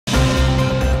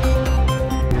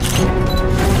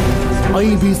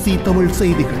IBC Tamil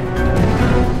செய்திகள்.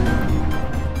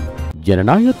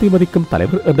 ஜனநாயகத்தை மதிக்கும்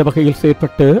தலைவர் என்ற வகையில்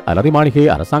செயற்பட்டு அலரி மாளிகை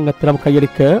அரசாங்கத்திடம்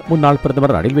கையளிக்க முன்னாள்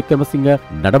பிரதமர் ரணில் விக்ரமசிங்க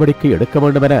நடவடிக்கை எடுக்க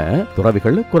வேண்டும் என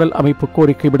துறவிகள் குரல் அமைப்பு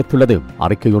கோரிக்கை விடுத்துள்ளது.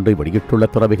 அறிக்கை ஒன்றை வெளியிட்டுள்ள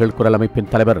துறவிகள் குரல்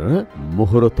அமைப்பின் தலைவர்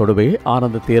முகுரு தொடுவே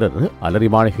ஆனந்த தேரர் அலரி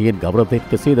மாளிகையின்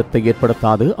கௌரவத்திற்கு சேதத்தை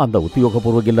ஏற்படுத்தாது அந்த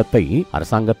உத்தியோகபூர்வ இல்லத்தை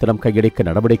அரசாங்கத்திடம் கையளிக்க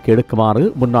நடவடிக்கை எடுக்குமாறு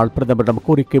முன்னாள் பிரதமரிடம்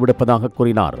கோரிக்கை விடுப்பதாக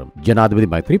கூறினார். ஜனாதிபதி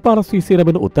மைத்ரிபால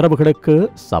சிறிசேனவின் உத்தரவுகளுக்கு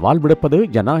சவால் விடுப்பது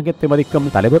ஜனநாயகத்தை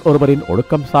மதிக்கும் தலைவர் ஒருவரின்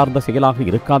ஒழுக்கம் சார்ந்த செயலாக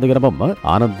இருக்காது எனவும்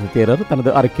ஆனந்த தேரர் தனது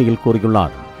அறிக்கையில்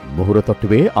கூறியுள்ளார். முகுரு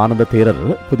தொட்டுவே ஆனந்த தேரர்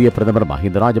புதிய பிரதமர்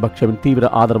மஹிந்த ராஜபக்ஷவின் தீவிர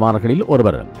ஆதரவாளர்களில்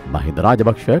ஒருவர். மஹிந்த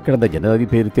ராஜபக்ஷ கடந்த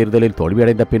ஜனாதிபதி தேர்தலில்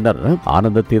தோல்வியடைந்த பின்னர்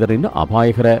ஆனந்த தேரரின்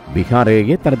அபாயகர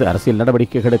பிகாரேயே தனது அரசியல்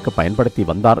நடவடிக்கைகளுக்கு பயன்படுத்தி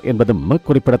வந்தார் என்பதும்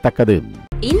குறிப்பிடத்தக்கது.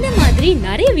 இந்த மாதிரி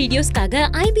நிறைய வீடியோஸ்க்காக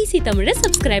ஐபிசி தமிழை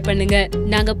சப்ஸ்கிரைப் பண்ணுங்க.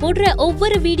 நாங்க போடுற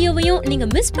ஒவ்வொரு வீடியோவையும் நீங்க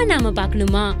மிஸ் பண்ணாம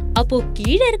பார்க்கணுமா? அப்போ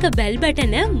கீழே இருக்க பெல்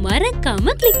பட்டனை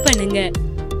மறக்காம கிளிக் பண்ணுங்க.